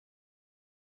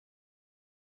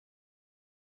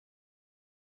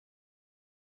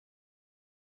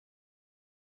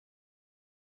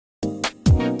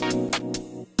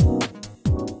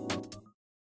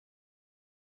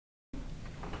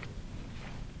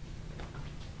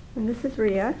And this is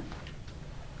Riya.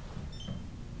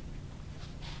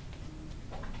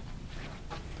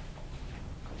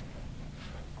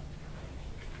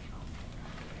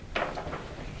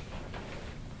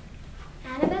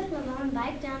 Annabeth Lavone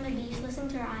biked down the beach listening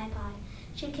to her iPod.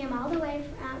 She came all the way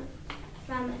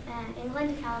from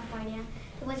England to California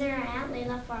to visit her Aunt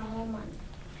Layla for a whole month.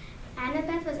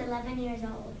 Annabeth was 11 years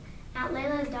old. Aunt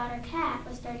Layla's daughter, Kat,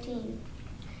 was 13.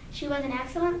 She was an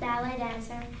excellent ballet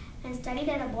dancer and studied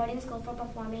at a boarding school for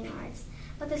performing arts,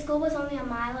 but the school was only a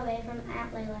mile away from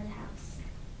Aunt Layla's house.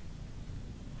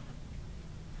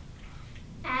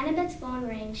 Annabeth's phone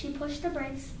rang. She pushed the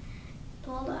brakes,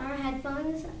 pulled her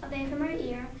headphones away from her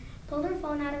ear, pulled her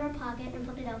phone out of her pocket, and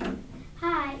flipped it open.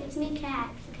 "Hi, it's me,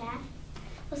 Kat," said Kat.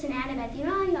 "Listen, Annabeth, you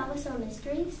know how you always solve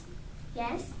mysteries?"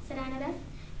 "Yes," said Annabeth.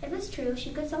 It was true.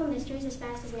 She could solve mysteries as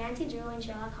fast as Nancy Drew and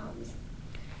Sherlock Holmes.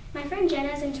 "My friend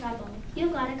Jenna's in trouble.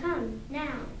 You've got to come,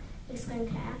 now," exclaimed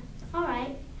Kat. "All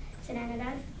right," said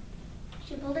Annabeth.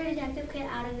 She pulled her detective kit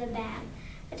out of the bag,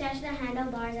 attached to the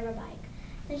handlebars of her bike.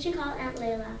 Then she called Aunt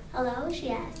Layla. "Hello?"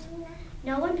 she asked.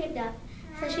 No one picked up,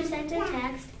 so she sent a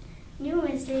text. "New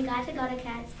mystery, got to go to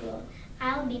cat school.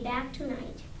 I'll be back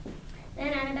tonight."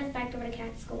 Then Annabeth biked over to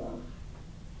cat school.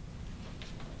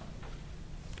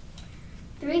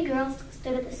 3 girls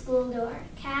stood at the school door,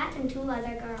 Kat and 2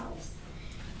 other girls.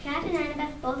 Kat and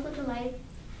Annabeth both looked alike,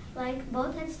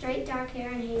 both had straight dark hair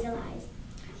and hazel eyes.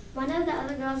 One of the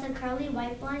other girls had curly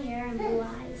white blonde hair and blue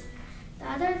eyes. The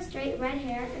other had straight red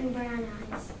hair and brown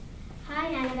eyes.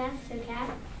 "Hi, Annabeth," said Kat.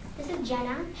 "This is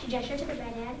Jenna," she gestured to the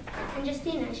redhead, "and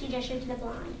Justina," she gestured to the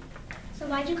blonde. "So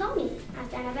why'd you call me?"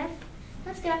 asked Annabeth.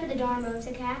 "Let's get up to the dorm room,"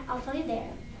 said Kat. "I'll tell you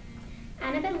there."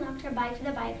 Annabeth locked her bike to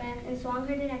the bike rack and swung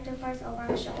her detective purse over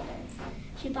her shoulder.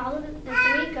 She followed the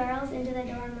 3 girls into the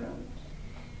dorm room.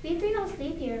 "We 3 all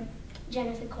sleep here,"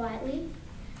 Jenna said quietly.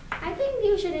 "I think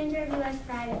you should interview us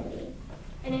privately."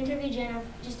 "And interview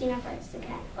Justina first," said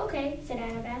Kat. "Okay," said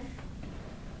Annabeth.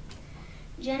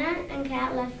 Jenna and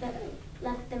Kat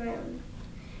left the room.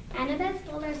 Annabeth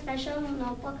pulled her special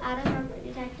notebook out of her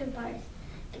detective purse.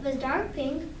 It was dark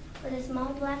pink with a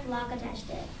small black lock attached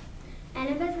to it.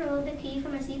 Annabeth removed the key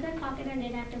from a secret pocket in her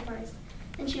detective purse.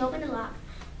 Then she opened the lock.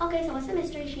 "Okay, so what's the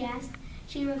mystery?" she asked.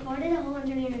 She recorded a whole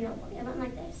interview in her notebook. It went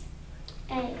like this.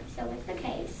 A, so what's the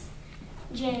case?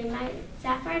 J, my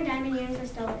sapphire and diamond earrings were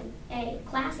stolen. A,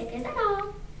 classic, is that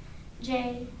all?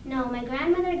 J, no, my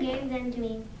grandmother gave them to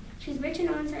me. She's rich and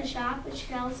owns her shop, which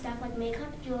sells stuff like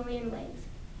makeup, jewelry, and wigs.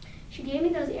 She gave me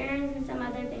those earrings and some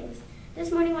other things.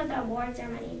 This morning was the award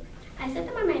ceremony. I set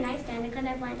them on my nightstand because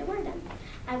I planned to wear them.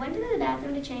 I went into the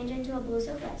bathroom to change into a blue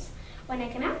silk dress. When I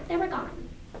came out, they were gone.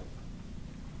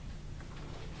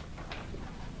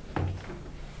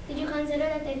 Did you consider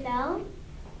that they fell?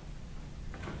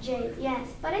 J, yes,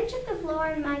 but I checked the floor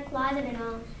in my closet and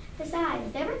all.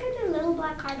 Besides, they were kept in a little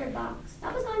black cardboard box.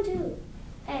 That was gone too.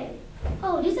 A,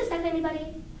 oh, do you suspect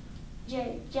anybody?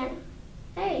 J, Jenna.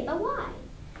 Hey, but why?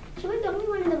 She was the only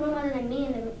one in the room other than me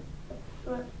in the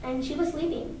room, and she was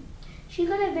sleeping. She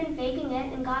could have been faking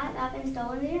it and got up and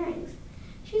stolen the earrings.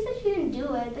 She said she didn't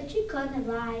do it, but she could have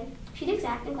lied. She takes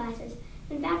acting classes.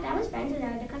 In fact, I was friends with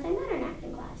her because I met her in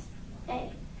acting class.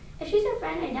 A, if she's her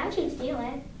friend, I doubt she'd steal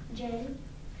it. J,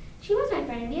 she was my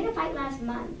friend. We had a fight last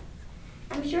month.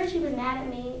 I'm sure she was mad at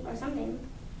me or something.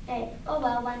 A, oh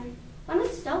well, when was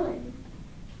it stolen?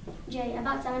 J,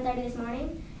 about 7:30 this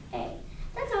morning. A,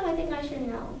 that's all I think I should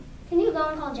know. Can you go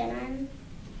and call Jenna in?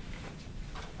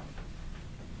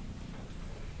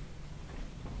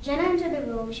 Jenna entered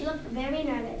the room. She looked very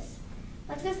nervous.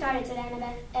 "Let's get started," said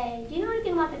Annabeth. A, do you know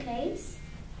anything about the case?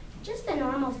 Just the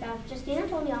normal stuff. Justina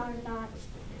told me all her thoughts.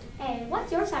 A,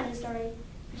 what's your side of the story?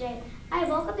 J, I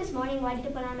woke up this morning ready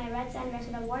to put on my red sundress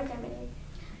for the award ceremony.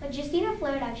 But Justina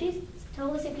flared up. She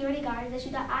told the security guards that she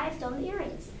thought I had stolen the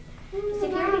earrings. The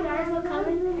security guards will come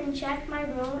in and check my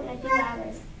room in a few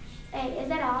hours. A, is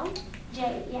that all?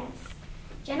 J, yes.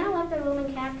 Jenna left the room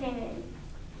and Kat came in.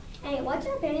 A, what's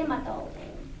your opinion about the whole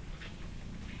thing?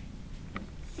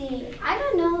 C, I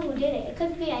don't know who did it. It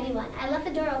could be anyone. I left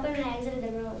the door open when I exited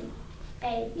the room.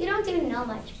 A, you don't seem to know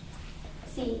much.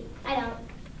 C, I don't.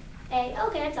 A,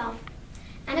 okay, that's all.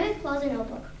 Annabeth closed the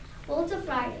notebook. Well, it's a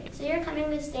Friday, so you're coming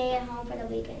to stay at home for the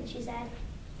weekend, she said.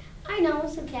 I know,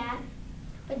 said Kat.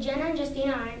 But Jenna and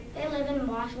Justina aren't. They live in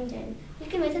Washington. We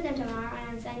can visit them tomorrow and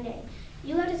on Sunday.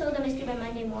 You have to solve the mystery by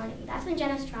Monday morning. That's when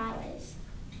Jenna's trial is.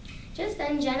 Just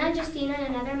then, Jenna, Justina,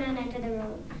 and another man entered the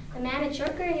room. The man had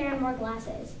short gray hair and wore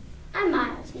glasses. I'm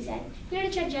Miles, he said, here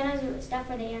to check Jenna's stuff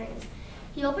for the earrings.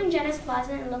 He opened Jenna's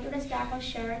closet and looked at a stack of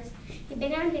shirts. He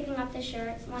began picking up the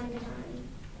shirts one at a time.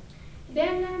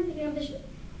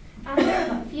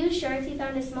 After a few shirts, he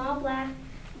found a small black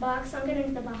box sunken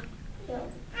into the box.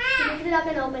 He picked it up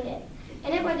and opened it.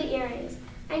 In it were the earrings.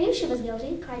 I knew she was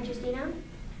guilty, cried Justina.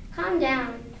 Calm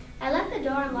down. I left the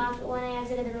door unlocked when I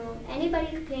exited the room.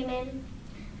 Anybody came in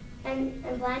and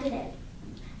planted it.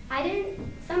 I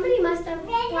didn't. Somebody must have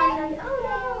planted it.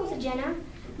 Oh no, said Jenna.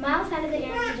 Miles handed the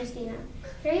earrings to Justina.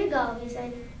 Here you go, he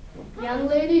said. Young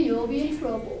lady, you'll be in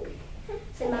trouble,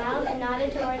 said Miles and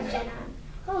nodded towards Jenna.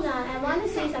 Hold on, I want to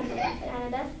say something, said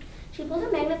Annabeth. She pulled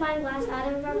a magnifying glass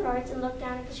out of her purse and looked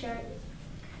down at the shirt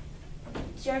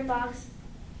box.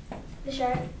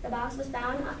 The box was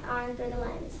found on through the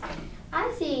lens.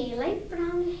 I see, light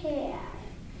brown hair,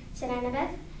 said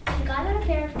Annabeth. She got out a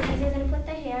pair of tweezers and put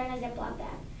the hair in a Ziploc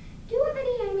bag. Do you have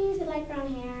any enemies with light brown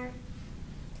hair?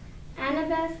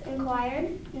 Annabeth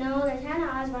inquired. No, there's Hannah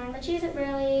Osborne, but she isn't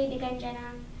really, began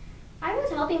Jenna. I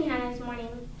was helping Hannah this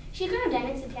morning. She could have done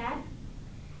it, said Kat.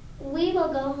 We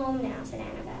will go home now, said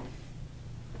Annabeth.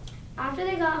 After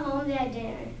they got home, they had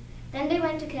dinner. Then they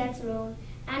went to Kat's room.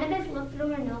 Annabeth looked through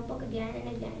her notebook again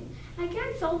and again. I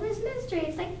can't solve this mystery.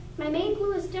 It's like my main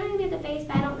clue is staring me at the face,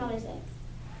 but I don't notice it,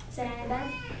 said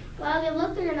Annabeth. Well, you've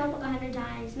looked through your notebook 100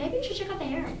 times. Maybe you should check out the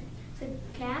hair, said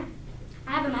Kat.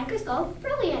 I have a microscope.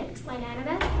 Brilliant, explained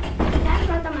Annabeth. Kat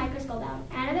brought the microscope out.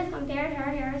 Annabeth compared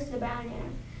her hairs to the brown hair.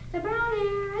 The brown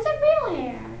hair is a real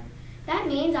hair. That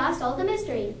means I've solved the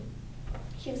mystery,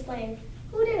 she explained.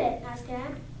 Who did it? Asked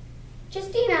Kat.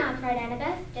 Justina, cried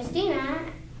Annabeth. Justina?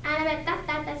 Annabeth,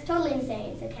 that's totally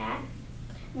insane, said Kat.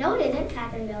 No, it isn't,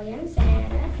 Catherine Williams, said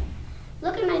Annabeth.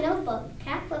 Look in my notebook.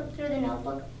 Kat flipped through the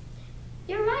notebook.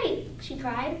 You're right, she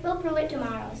cried. We'll prove it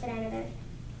tomorrow, said Annabeth.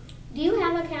 Do you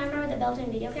have a camera with a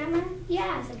built-in video camera?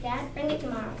 Yeah, said Kat. Bring it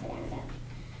tomorrow, said Annabeth.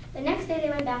 The next day they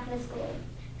went back to the school.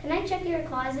 Can I check your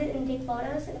closet and take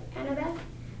photos, said Annabeth.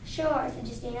 Sure, said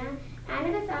Justina.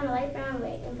 Annabeth found a light brown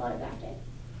wig and photographed it.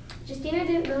 Justina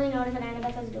didn't really notice what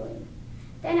Annabeth was doing.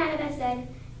 Then Annabeth said,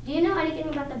 do you know anything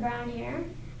about the brown hair?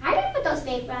 I didn't put those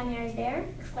fake brown hairs there,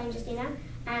 exclaimed Justina.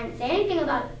 I didn't say anything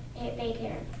about fake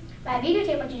hair. But I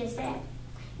videotaped what you just said.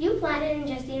 You planted it in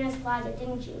Justina's closet,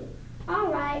 didn't you?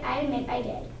 All right, I admit I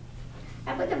did.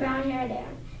 I put the brown hair there,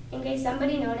 in case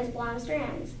somebody noticed blonde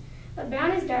strands. But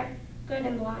brown is darker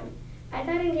than blonde. I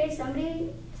thought in case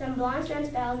some blonde strands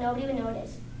fell, nobody would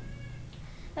notice.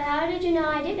 But how did you know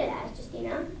I did it? Asked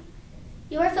Justina.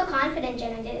 You were so confident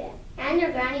Jenna did it. And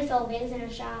your granny sold wigs in her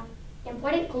shop.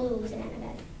 Important clues in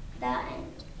Annabeth. The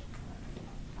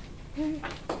end.